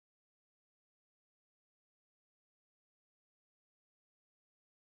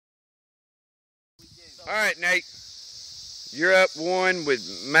Alright, Nate. You're up 1 with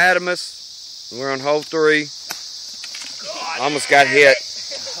Madamus. We're on hole 3. Almost got hit.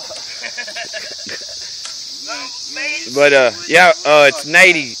 But yeah, it's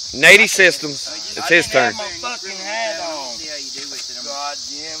Nady Systems. It's his turn.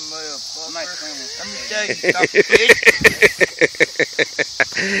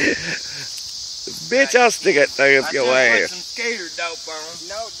 Bitch, I'll stick that thing up your ass. Some skater dope on.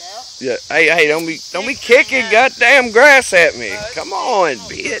 No doubt. Yeah. Hey, don't be kicking goddamn grass at me. Come on,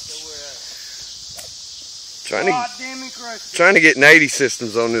 bitch. Trying to get Nady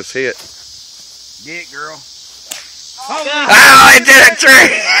Systems on this hit. Get it, girl. Oh, I did a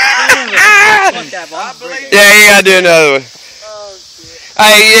trick. Yeah, you gotta do another one.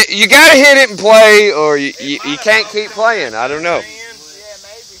 Hey, you gotta hit it and play, or you can't keep playing. I don't know.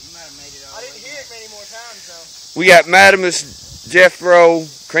 We got Madamus, Jeffro,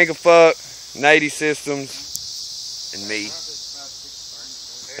 Crinklefuck, Nady Systems, and me.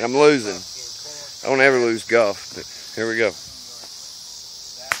 And I'm losing. I don't ever lose golf, but here we go.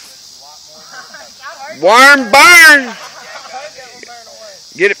 Worm burn!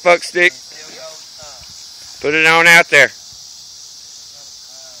 Get it, fuck stick. Put it on out there.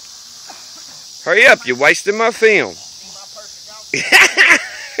 Hurry up, you're wasting my film. You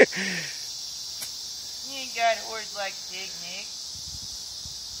ain't got it worth like Big Nick.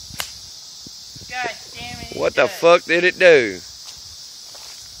 God damn it. What the fuck did it do?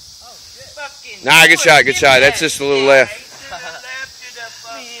 Fucking Nah, good shot, good shot. That's just a little left. Let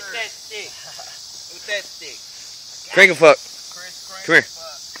me hit that stick. With that stick. Crinklefuck, come here.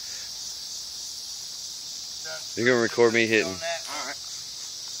 You're gonna record me hitting. Alright.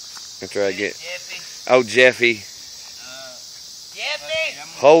 After I get. Oh, Jeffy. Jeffy!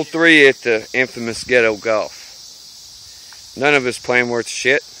 Hole 3 at the infamous Ghetto Golf. None of us playing worth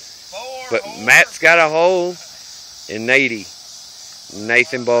shit. But Matt's got a hole and Nady.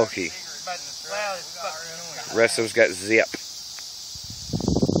 Nathan Bulky. The rest of us got zip.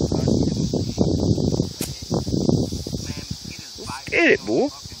 Get it, boy.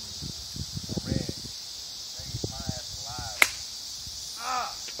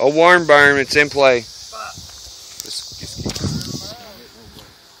 A worm burn, it's in play. Just keep.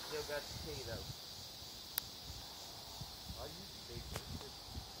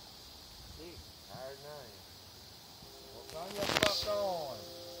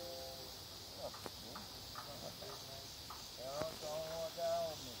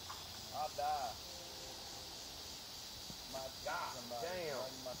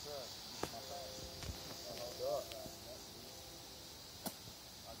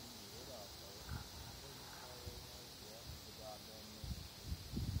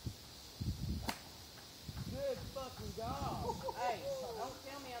 Hey, don't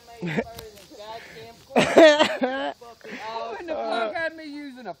tell me I made it further than goddamn course. Who in the fuck had me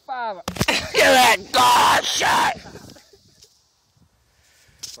using a 5? Look at that God shot!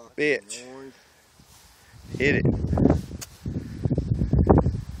 Bitch. Hit it.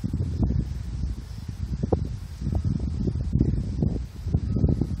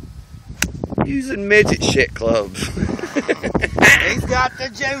 Using midget shit clubs. He's got the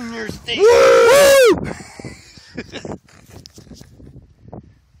junior stick. Woo!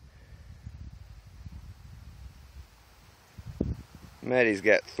 Maddie's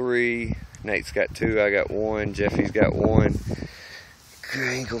got 3, Nate's got 2, I got 1, Jeffy's got 1,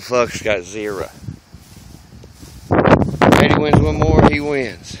 Crinklefuck's got 0. Maddie wins 1 more, he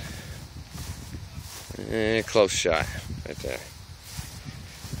wins. And close shot right there.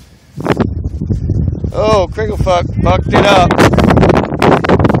 Oh, Crinklefuck fucked it up.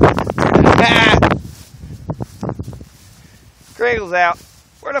 Crinkle's out.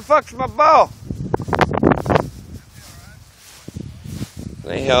 Where the fuck's my ball?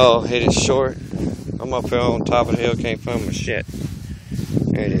 They all hit it short. I'm up here on top of the hill, can't find my shit.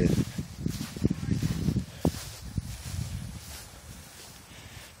 There it is.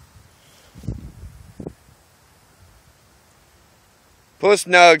 Puss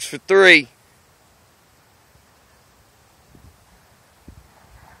nugs for 3.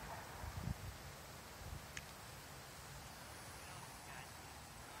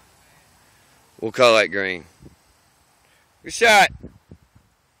 We'll call that green. Good shot.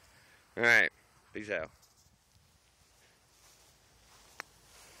 Alright, peace out.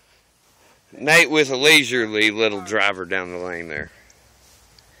 Nate with a leisurely little driver down the lane there.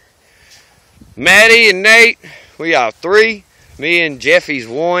 Maddie and Nate, we are 3. Me and Jeffy's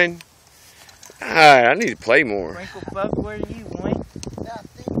 1. Alright, I need to play more. Crinklefuck, where do you win?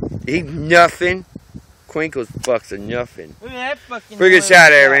 He nothing. Quinkle's fucks are nothing. Look at that fucking Pretty good shot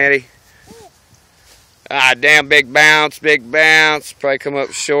there, Randy. Ah, damn, big bounce, big bounce. Probably come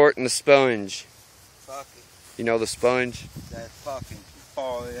up short in the sponge. Fuck it. You know the sponge? That fucking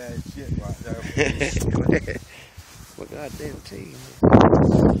fall of that shit right there. What goddamn team?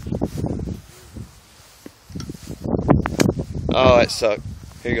 Oh, that sucked.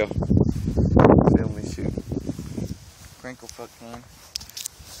 Here you go. Film me shoot. Crinkle fuck can.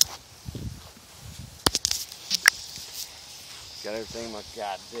 Got everything in my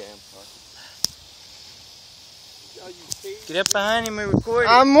goddamn fucking. Get up behind him and record it.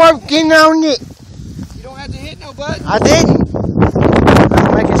 I'm working on it. You don't have to hit no button. I didn't.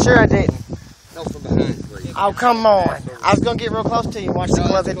 I'm making sure I didn't. No, from behind, please. Oh, come on. I was going to get real close to you and watch the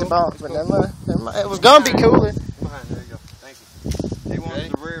glove hit the ball. But never mind. It was going to be cooler. Behind, there you go. Thank you. He wants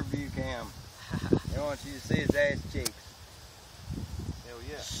the rear view cam. He wants you to see his ass cheeks. Hell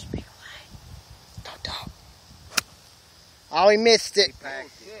yeah. Speak loud. Don't talk. Oh, he missed it. He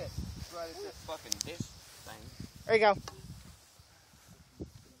packed it. That's right, it's that fucking disc thing. There you go.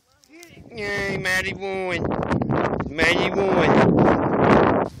 Yay, Maddie won. Maddie won.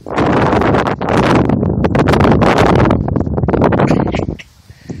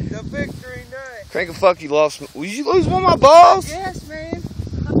 The victory night. Crank a fuck, you lost. Did you lose one of my balls? Yes, man.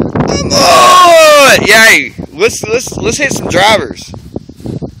 Come on! Yay! Let's hit some drivers.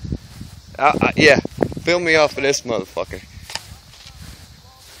 Yeah, film me off of this motherfucker.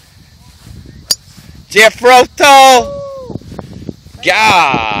 Jeff Roto!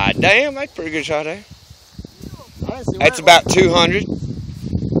 God damn, that's a pretty good shot there. That's about 200.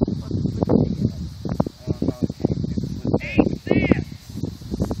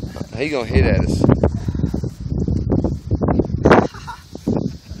 He gonna hit at us.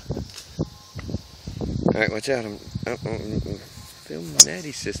 Alright, watch out. I'm filming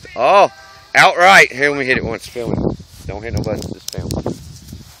Natty's sister. Oh! Outright! Here, let me hit it once. Film it. Don't hit no buttons, just film it.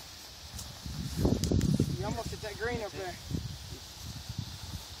 You almost hit that green up there.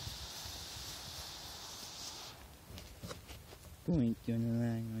 Point on the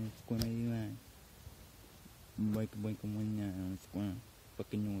line on the square line. Break one now on the square.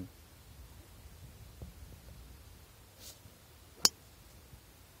 Fucking north.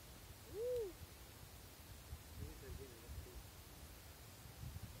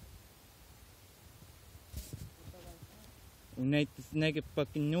 Unite this nigga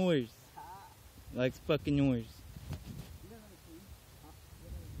fucking noise. Likes fucking noise.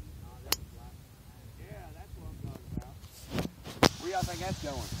 Where y'all think that's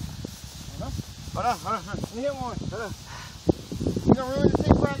going? Hold on. You hit one. Hold on. You gonna ruin the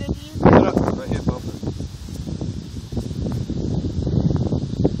thing right into you? Hold up. Right here, both of them.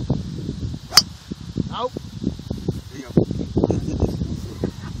 Nope. Here you go.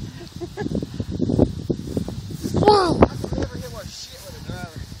 Whoa! I've never hit one shit with a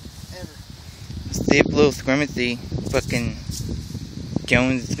driver. Ever. Steve Blue Scrimmers, fucking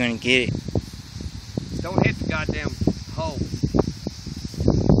Jones is gonna get it. Don't hit the goddamn hole.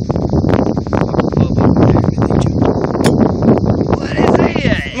 What is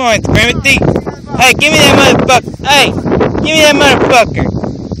it? Come on, Scrimmers. Hey, give me that motherfucker. Hey, give me that motherfucker.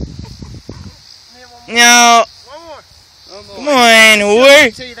 No. One more. Come on,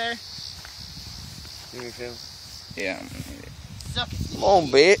 whore. See you there. Give me film. Yeah. Suck it. Come on,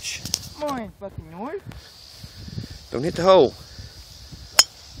 bitch. Come on, fucking north. Don't hit the hole.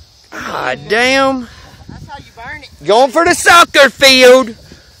 Ah, damn. That's how you burn it. Going for the soccer field.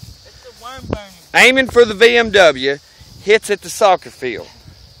 It's the worm burning. Aiming for the BMW. Hits at the soccer field.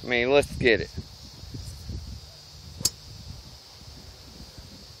 I mean, let's get it.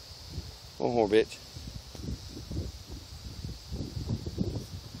 One more, bitch.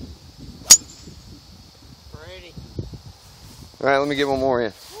 Pretty. All right, let me get one more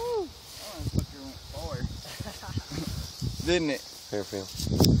in. Oh, that fucker went forward. Didn't it? Here, Phil.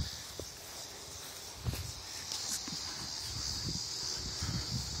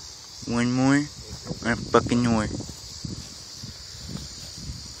 One more. Or fucking north.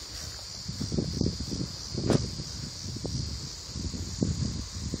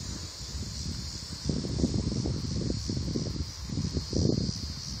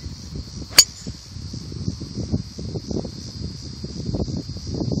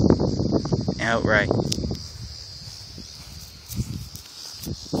 Outright.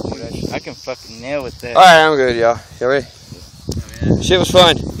 I can fucking nail with that. All right, I'm good, y'all. Y'all ready? Shit was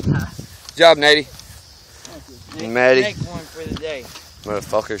fun. Good job, Natty. Maddie. Next one for the day.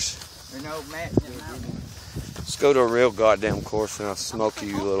 Motherfuckers. Or no, Matt. Let's go to a real goddamn course and I'll smoke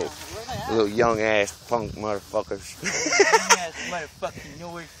you, little young ass punk motherfuckers. Yes, motherfucking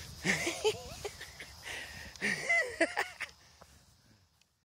noise.